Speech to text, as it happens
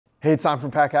Hey, it's Tom from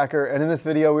Pack Hacker, and in this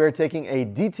video we are taking a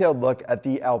detailed look at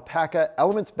the ALPAKA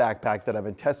Elements backpack that I've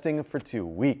been testing for 2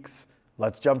 weeks.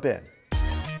 Let's jump in.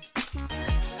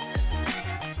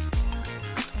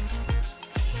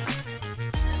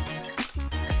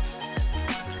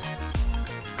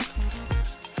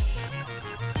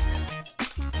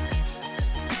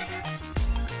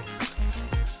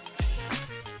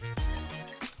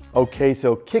 Okay,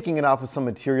 so kicking it off with some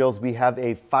materials, we have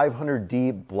a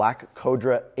 500D Black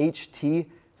Codra HT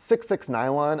 66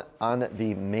 nylon on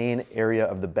the main area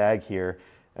of the bag here,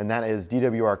 and that is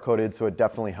DWR coated, so it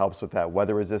definitely helps with that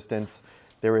weather resistance.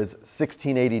 There is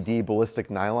 1680D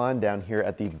ballistic nylon down here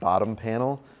at the bottom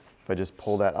panel. If I just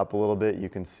pull that up a little bit, you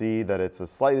can see that it's a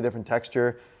slightly different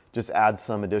texture, just adds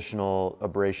some additional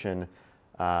abrasion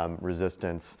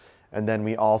resistance. And then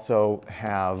we also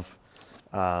have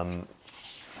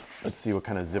let's see what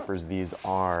kind of zippers these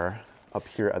are up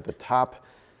here at the top.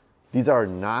 These are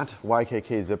not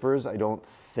YKK zippers, I don't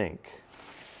think.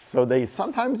 So they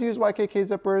sometimes use YKK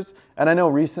zippers, and I know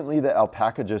recently that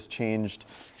ALPAKA just changed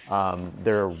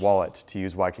their wallet to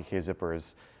use YKK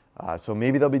zippers. So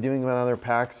maybe they'll be doing them on other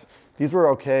packs. These were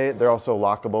okay. They're also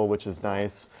lockable, which is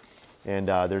nice. And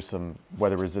there's some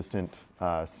weather resistant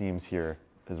seams here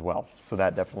as well. So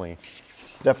that definitely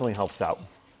helps out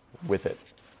with it.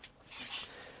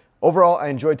 Overall, I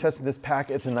enjoyed testing this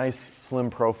pack. It's a nice slim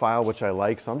profile, which I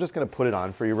like. So I'm just gonna put it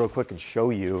on for you real quick and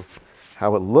show you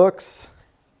how it looks.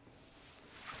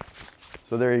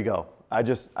 So there you go.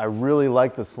 I really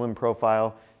like the slim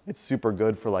profile. It's super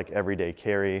good for like everyday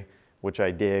carry, which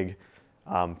I dig.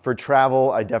 For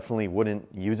travel, I definitely wouldn't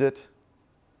use it.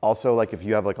 Also, like if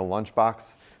you have like a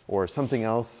lunchbox or something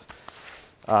else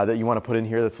that you wanna put in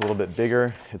here that's a little bit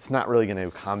bigger, it's not really gonna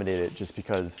accommodate it just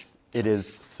because it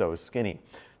is so skinny.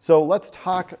 So let's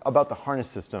talk about the harness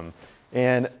system.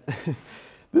 And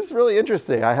this is really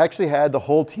interesting. I actually had the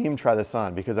whole team try this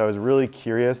on because I was really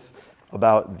curious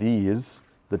about the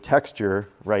texture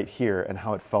right here and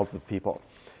how it felt with people.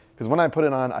 Because when I put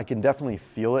it on, I can definitely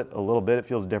feel it a little bit. It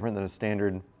feels different than a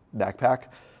standard backpack,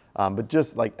 but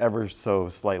just like ever so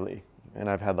slightly. And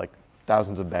I've had like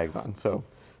thousands of bags on, so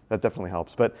that definitely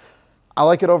helps. But I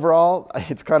like it overall.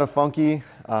 It's kind of funky,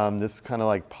 this kind of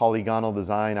like polygonal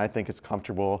design. I think it's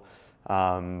comfortable.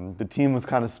 The team was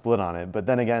kind of split on it, but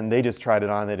then again, they just tried it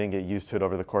on. They didn't get used to it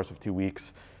over the course of 2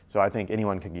 weeks. So I think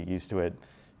anyone can get used to it.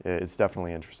 It's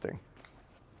definitely interesting.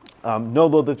 No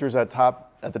load lifters at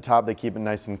the top. They keep it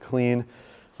nice and clean.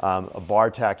 A bar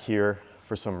tack here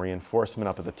for some reinforcement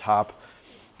up at the top.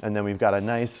 And then we've got a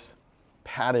nice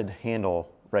padded handle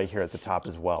right here at the top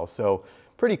as well. So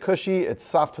pretty cushy, it's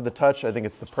soft to the touch. I think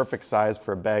it's the perfect size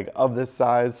for a bag of this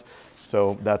size.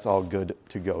 So that's all good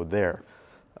to go there.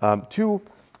 2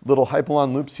 little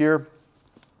Hypalon loops here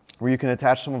where you can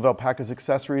attach some of ALPAKA's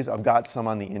accessories. I've got some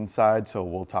on the inside, so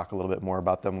we'll talk a little bit more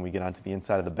about them when we get onto the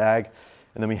inside of the bag.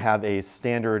 And then we have a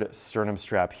standard sternum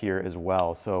strap here as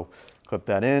well. So clip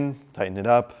that in, tighten it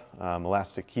up,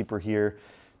 elastic keeper here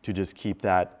to just keep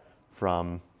that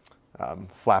from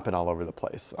flapping all over the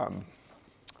place.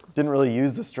 Didn't really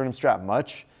use the sternum strap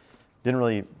much. Didn't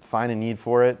really find a need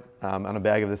for it on a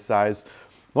bag of this size.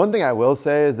 One thing I will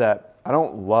say is that I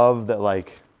don't love that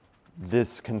like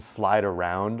this can slide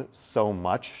around so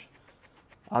much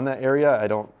on that area. I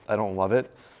don't love it.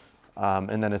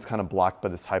 And then it's kind of blocked by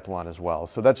this Hypalon as well.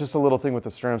 So that's just a little thing with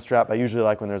the sternum strap. I usually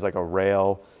like when there's like a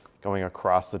rail going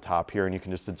across the top here and you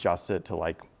can just adjust it to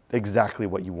like exactly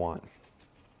what you want.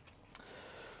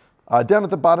 Down at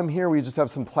the bottom here, we just have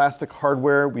some plastic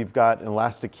hardware. We've got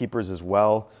elastic keepers as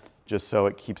well, just so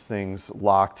it keeps things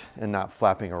locked and not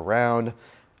flapping around.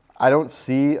 I don't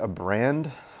see a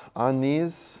brand on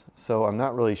these, so I'm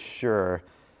not really sure.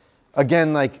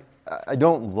 Again, like I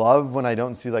don't love when I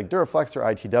don't see like Duraflex or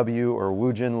ITW or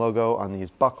Woojin logo on these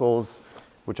buckles,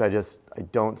 which I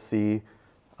don't see.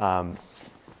 But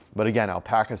again,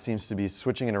 ALPAKA seems to be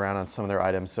switching it around on some of their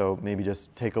items, so maybe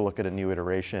just take a look at a new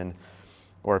iteration.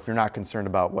 Or if you're not concerned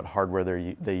about what hardware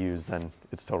they use, then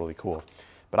it's totally cool.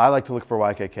 But I like to look for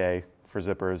YKK for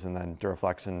zippers and then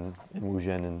Duraflex and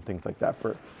Woojin and things like that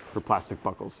for plastic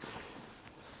buckles.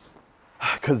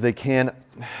 Because they can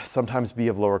sometimes be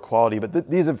of lower quality, but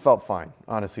these have felt fine,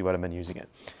 honestly, when I've been using it.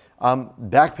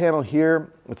 Back panel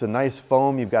here, it's a nice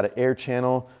foam. You've got an air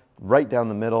channel right down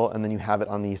the middle, and then you have it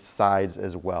on these sides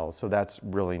as well. So that's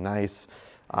really nice.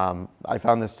 I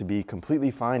found this to be completely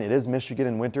fine. It is Michigan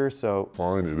in winter, so...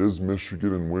 It is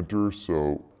Michigan in winter,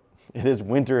 so... It is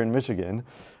winter in Michigan.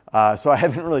 So I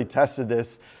haven't really tested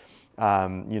this,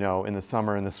 you know, in the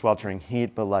summer in the sweltering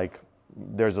heat, but like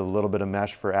there's a little bit of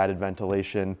mesh for added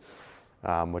ventilation.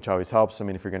 which always helps. I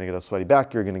mean, if you're gonna get a sweaty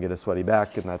back, you're gonna get a sweaty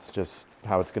back, and that's just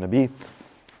how it's gonna be.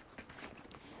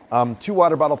 2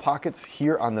 water bottle pockets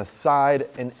here on the side,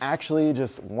 and actually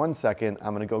just 1 second,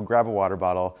 I'm gonna go grab a water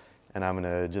bottle and I'm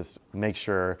gonna just make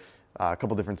sure a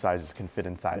couple different sizes can fit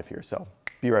inside of here. So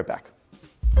be right back.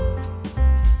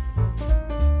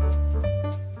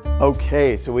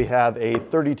 Okay, so we have a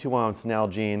 32-ounce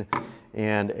Nalgene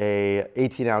and a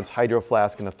 18-ounce Hydro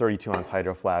Flask and a 32-ounce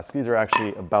Hydro Flask. These are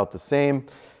actually about the same,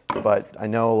 but I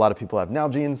know a lot of people have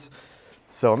Nalgenes,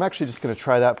 so I'm actually just gonna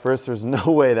try that first. There's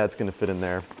no way that's gonna fit in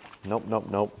there. Nope, nope,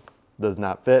 nope, does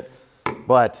not fit.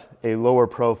 But a lower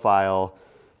profile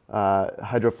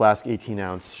Hydro Flask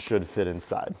 18-ounce should fit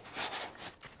inside.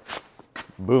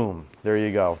 Boom, there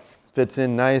you go. Fits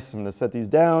in nice. I'm gonna set these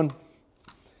down.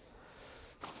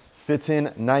 Fits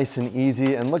in nice and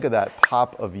easy, and look at that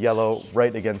pop of yellow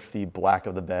right against the black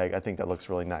of the bag. I think that looks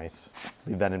really nice.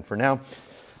 Leave that in for now.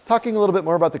 Talking a little bit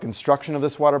more about the construction of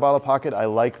this water bottle pocket, I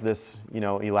like this,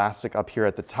 elastic up here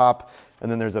at the top,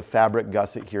 and then there's a fabric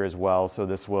gusset here as well, so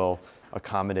this will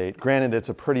accommodate. Granted, it's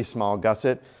a pretty small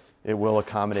gusset. It will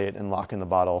accommodate and lock in the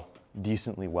bottle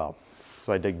decently well,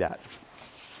 so I dig that.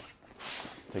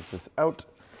 Take this out,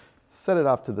 set it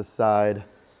off to the side.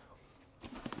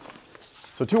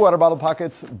 So 2 water bottle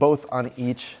pockets, both on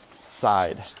each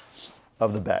side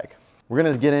of the bag. We're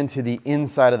gonna get into the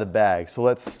inside of the bag. So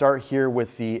let's start here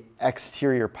with the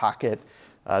exterior pocket.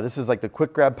 This is like the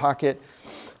quick grab pocket.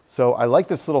 So I like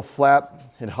this little flap.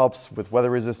 It helps with weather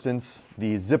resistance.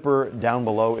 The zipper down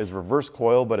below is reverse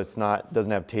coil, but it's not,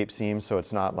 doesn't have tape seams, so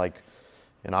it's not like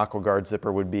an AquaGuard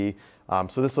zipper would be.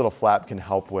 So this little flap can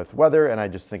help with weather, and I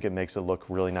just think it makes it look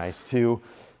really nice too.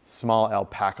 Small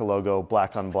ALPAKA logo,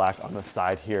 black on the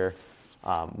side here,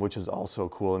 which is also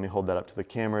cool. Let me hold that up to the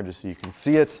camera just so you can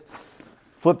see it.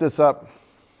 Flip this up,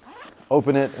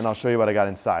 open it, and I'll show you what I got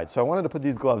inside. So I wanted to put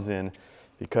these gloves in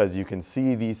because you can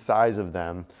see the size of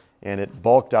them, and it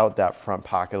bulked out that front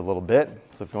pocket a little bit.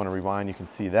 So if you want to rewind, you can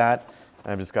see that.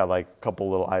 And I've just got like a couple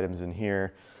little items in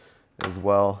here as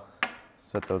well.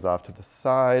 Set those off to the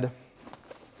side.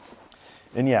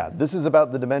 And yeah, this is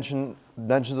about the dimensions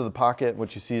of the pocket.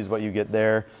 What you see is what you get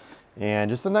there. And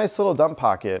just a nice little dump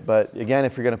pocket. But again,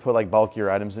 if you're gonna put like bulkier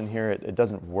items in here, it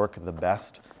doesn't work the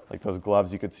best. Like those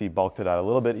gloves, you could see bulked it out a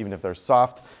little bit, even if they're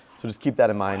soft. So just keep that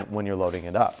in mind when you're loading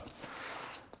it up.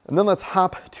 And then let's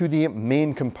hop to the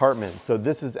main compartment. So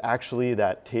this is actually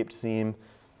that taped seam,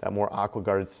 that more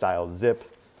AquaGuard style zip.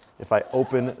 If I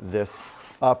open this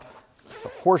up, it's a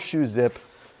horseshoe zip.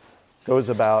 Goes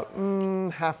about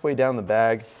halfway down the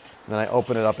bag, and then I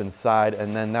open it up inside,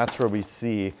 and then that's where we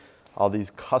see all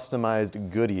these customized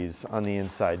goodies on the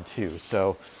inside too.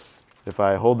 So if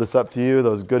I hold this up to you,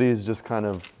 those goodies just kind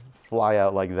of fly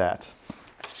out like that.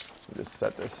 Just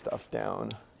set this stuff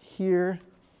down here.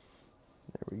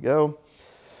 There we go.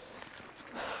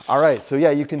 All right, so yeah,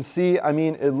 you can see, I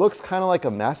mean, it looks kind of like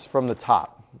a mess from the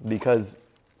top because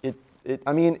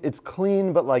I mean, it's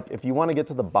clean, but like if you want to get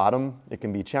to the bottom, it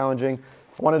can be challenging.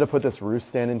 I wanted to put this roost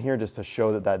stand in here just to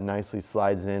show that that nicely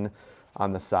slides in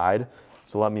on the side.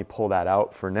 So let me pull that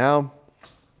out for now.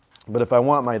 But if I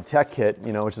want my tech kit,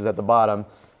 which is at the bottom,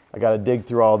 I got to dig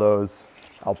through all those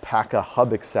ALPAKA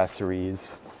hub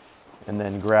accessories and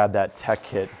then grab that tech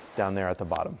kit down there at the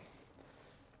bottom.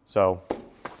 So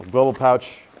a global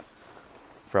pouch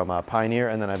from Pioneer,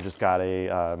 and then I've just got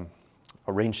a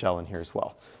rain shell in here as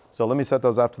well. So let me set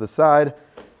those off to the side.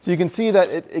 So you can see that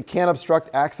it can obstruct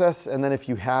access, and then if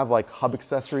you have like hub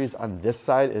accessories on this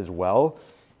side as well,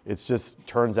 it just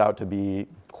turns out to be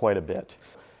quite a bit.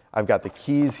 I've got the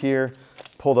keys here,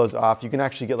 pull those off. You can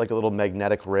actually get like a little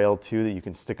magnetic rail too that you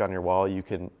can stick on your wall. You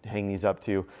can hang these up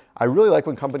to. I really like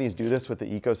when companies do this with the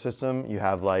ecosystem. You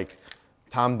have like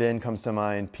Tom Bin comes to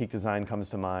mind, Peak Design comes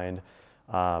to mind.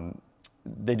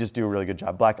 They just do a really good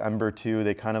job. Black Ember too,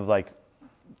 they kind of like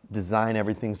design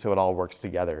everything so it all works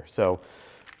together. So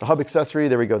the hub accessory,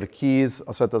 there we go, the keys.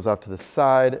 I'll set those off to the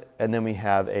side. And then we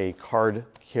have a card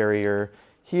carrier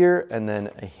here and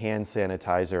then a hand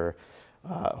sanitizer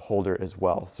holder as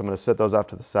well. So I'm gonna set those off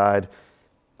to the side.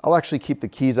 I'll actually keep the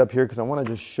keys up here because I wanna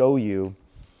just show you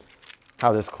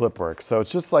how this clip works. So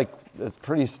it's just like this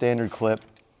pretty standard clip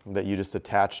that you just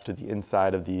attach to the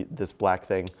inside of this black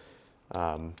thing.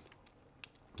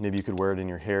 Maybe you could wear it in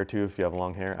your hair too if you have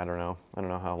long hair. I don't know. I don't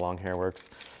know how long hair works.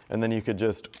 And then you could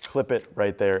just clip it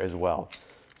right there as well.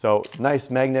 So nice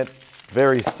magnet,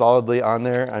 very solidly on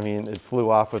there. I mean, it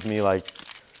flew off with me like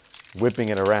whipping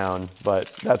it around, but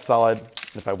that's solid.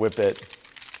 If I whip it,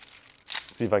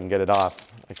 see if I can get it off.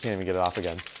 I can't even get it off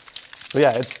again. But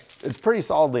yeah, it's pretty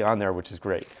solidly on there, which is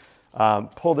great.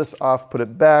 Pull this off, put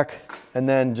it back. And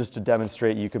then just to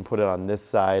demonstrate, you can put it on this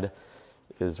side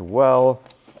as well.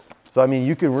 So I mean,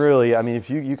 you can really, I mean, if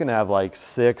you can have like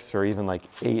 6 or even like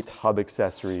 8 hub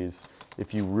accessories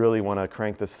if you really want to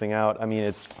crank this thing out. I mean,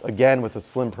 it's, again, with a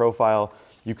slim profile,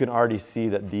 you can already see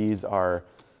that these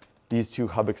 2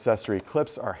 hub accessory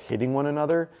clips are hitting one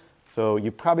another. So you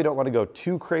probably don't want to go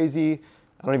too crazy.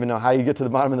 I don't even know how you get to the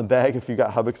bottom of the bag if you've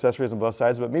got hub accessories on both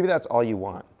sides, but maybe that's all you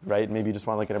want, right? Maybe you just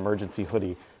want like an emergency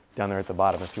hoodie down there at the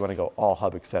bottom if you want to go all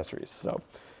hub accessories. So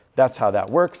that's how that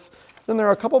works. Then there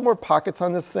are a couple more pockets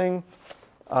on this thing.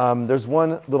 There's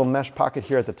one little mesh pocket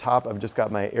here at the top. I've just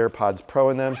got my AirPods Pro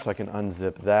in them, so I can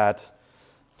unzip that.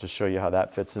 Just show you how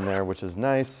that fits in there, which is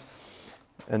nice.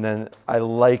 And then I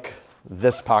like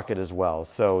this pocket as well.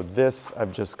 So this,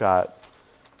 I've just got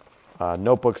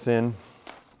notebooks in,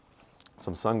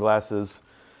 some sunglasses,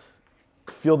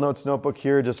 Field Notes notebook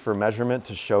here just for measurement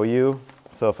to show you.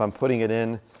 So if I'm putting it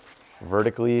in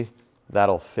vertically,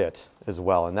 that'll fit as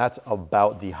well. And that's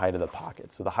about the height of the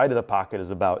pocket. So the height of the pocket is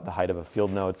about the height of a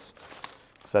Field Notes.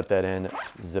 Set that in,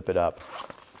 zip it up.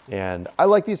 And I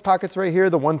like these pockets right here.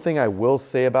 The one thing I will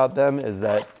say about them is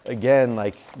that, again,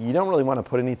 like you don't really want to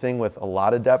put anything with a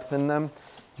lot of depth in them.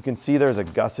 You can see there's a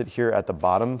gusset here at the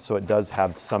bottom, so it does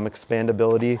have some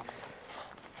expandability.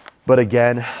 But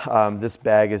again, this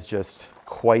bag is just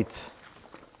quite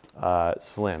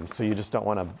slim, so you just don't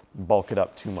want to bulk it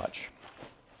up too much.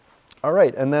 All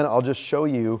right, and then I'll just show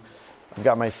you, I've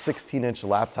got my 16-inch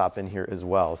laptop in here as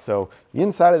well. So the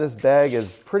inside of this bag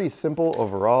is pretty simple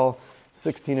overall.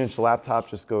 16-inch laptop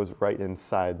just goes right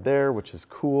inside there, which is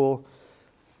cool.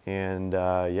 And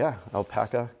yeah,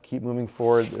 Alpaca, keep moving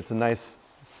forward. It's a nice,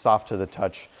 soft to the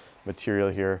touch material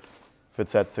here.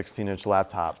 Fits that 16-inch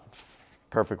laptop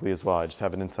perfectly as well. I just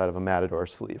have it inside of a Matador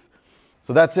sleeve.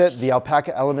 So that's it, the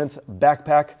Alpaca Elements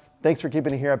backpack. Thanks for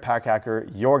keeping it here at Pack Hacker,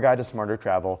 your guide to smarter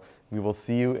travel. We will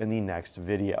see you in the next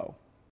video.